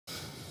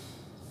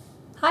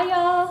Hi,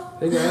 y'all.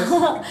 Hey,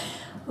 guys.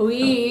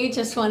 We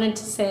just wanted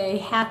to say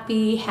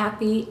happy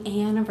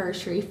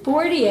anniversary,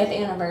 40th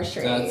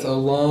anniversary. That's a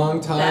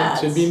long time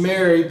to be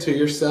married to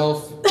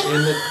yourself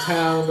in the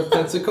town of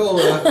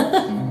Pensacola.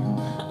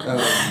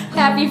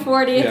 Happy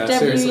 40th,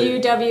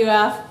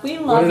 WUWF. We love you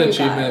guys. What an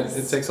achievement.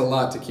 It takes a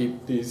lot to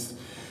keep these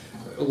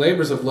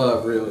labors of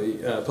love, really.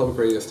 Public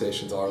radio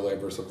stations are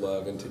labors of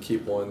love, and to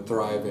keep one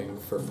thriving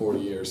for 40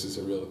 years is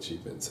a real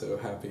achievement. So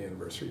happy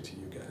anniversary to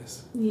you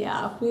guys.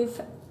 Yeah, we've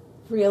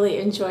really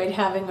enjoyed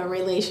having a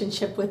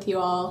relationship with you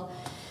all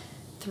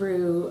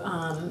through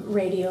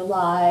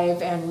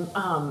RadioLive and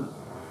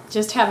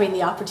just having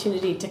the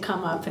opportunity to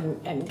come up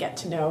and get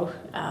to know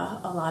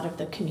a lot of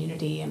the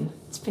community, and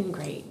it's been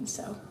great.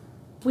 So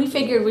we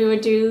figured we would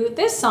do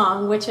this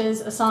song, which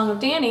is a song of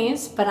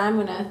Danny's, but I'm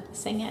going to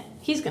sing it.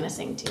 He's going to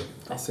sing too.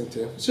 I'll sing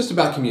too. It's just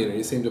about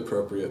community. It seemed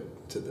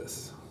appropriate to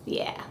this.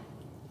 Yeah.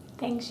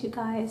 Thanks, you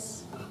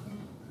guys.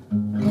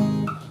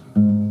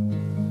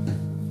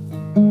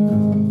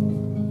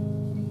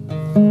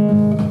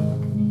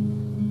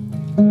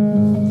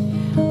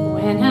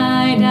 When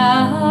I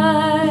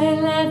die,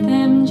 let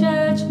them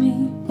judge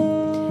me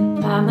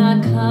by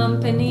my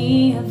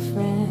company of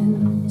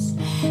friends.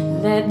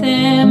 Let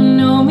them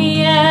know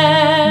me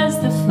as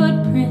the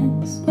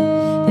footprints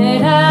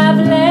that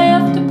I've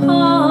left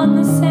upon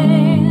the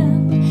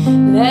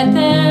sand. Let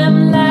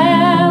them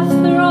laugh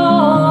through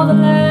all the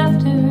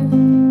laughter.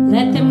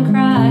 Let them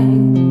cry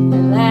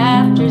when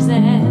laughter's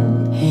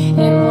end.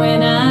 And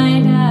when I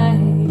die,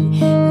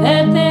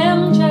 let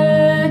them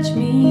judge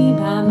me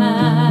by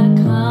my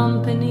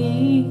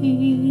company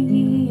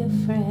of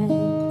friends.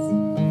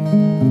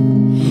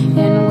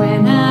 And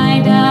when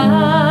I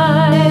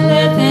die,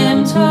 let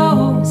them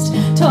toast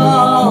to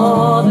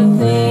all the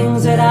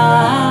things that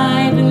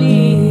I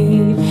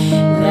believe.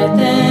 Let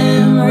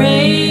them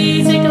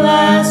raise a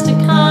glass to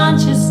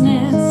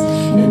consciousness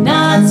and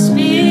not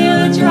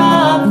spill a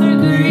drop for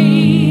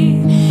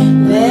greed.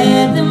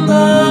 Let them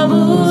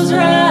bubbles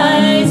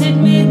rise at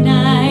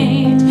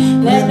midnight.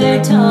 Let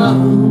their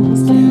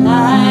tongues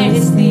light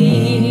as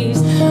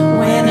thieves.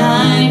 When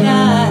I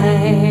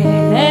die,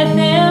 let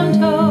them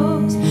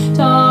toast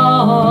to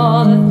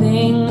all the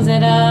things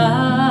that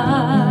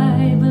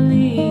I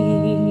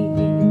believe.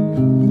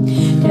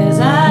 'Cause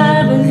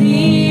I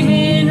believe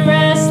in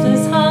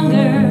restless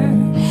hunger.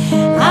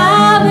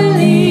 I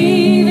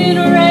believe in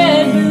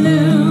red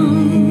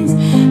balloons.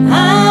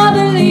 I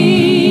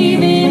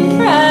believe in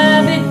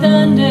private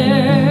thunder.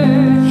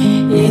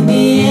 In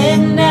the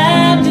end,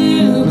 I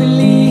do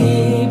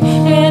believe,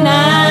 and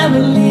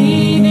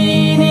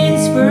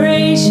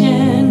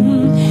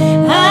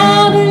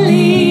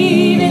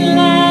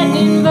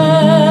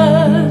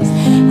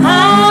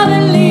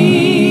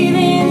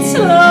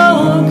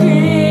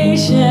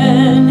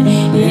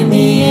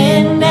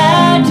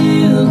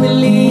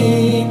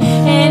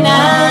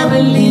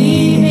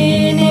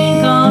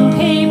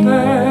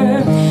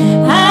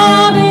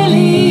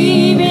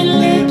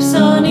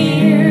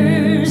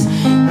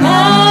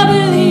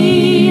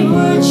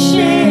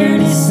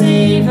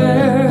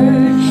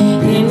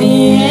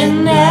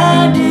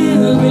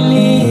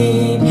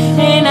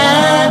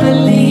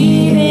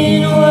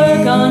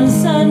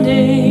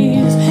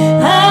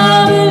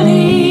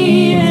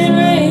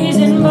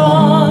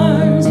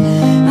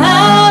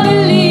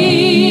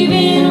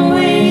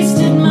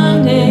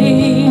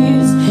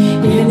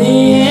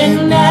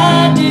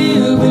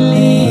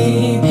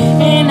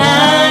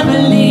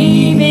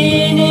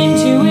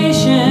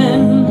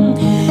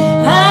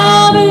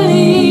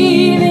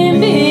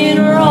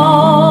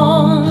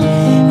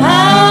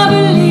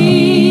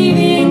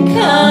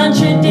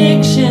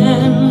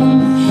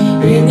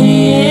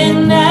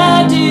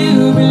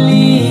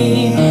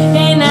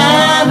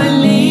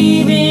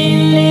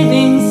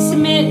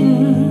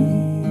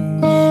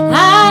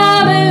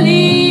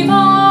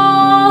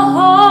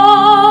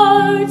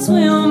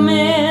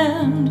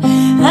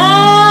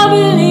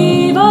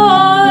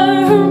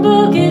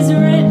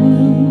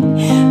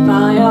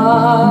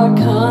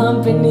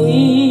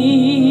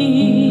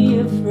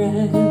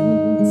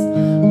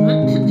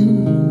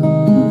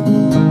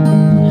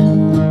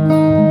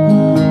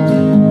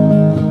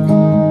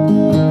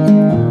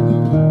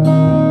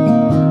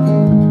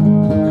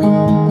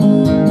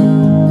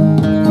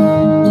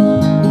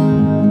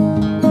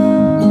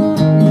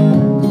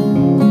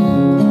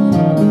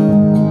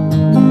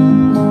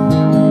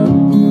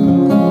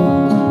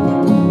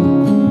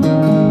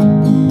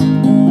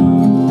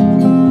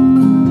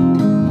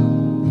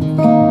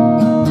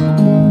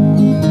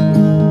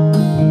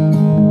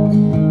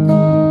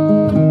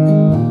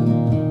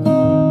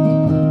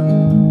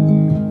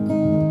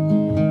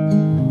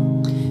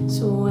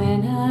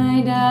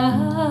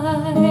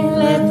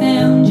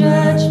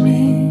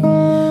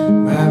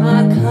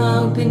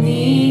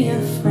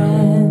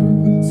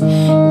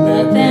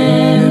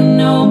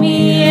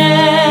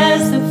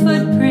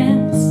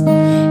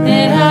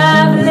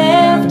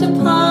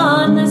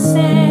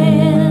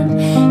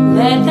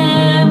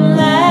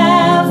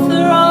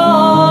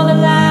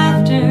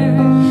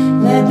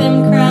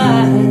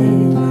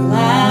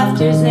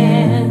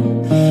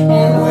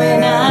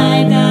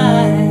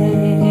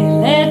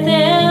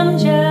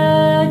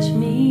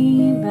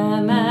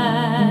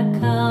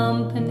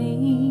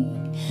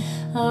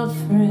of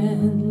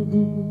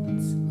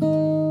friends.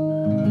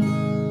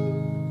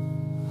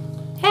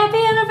 Happy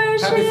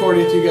anniversary! Happy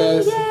 40th, you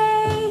guys.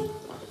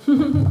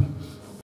 Yay!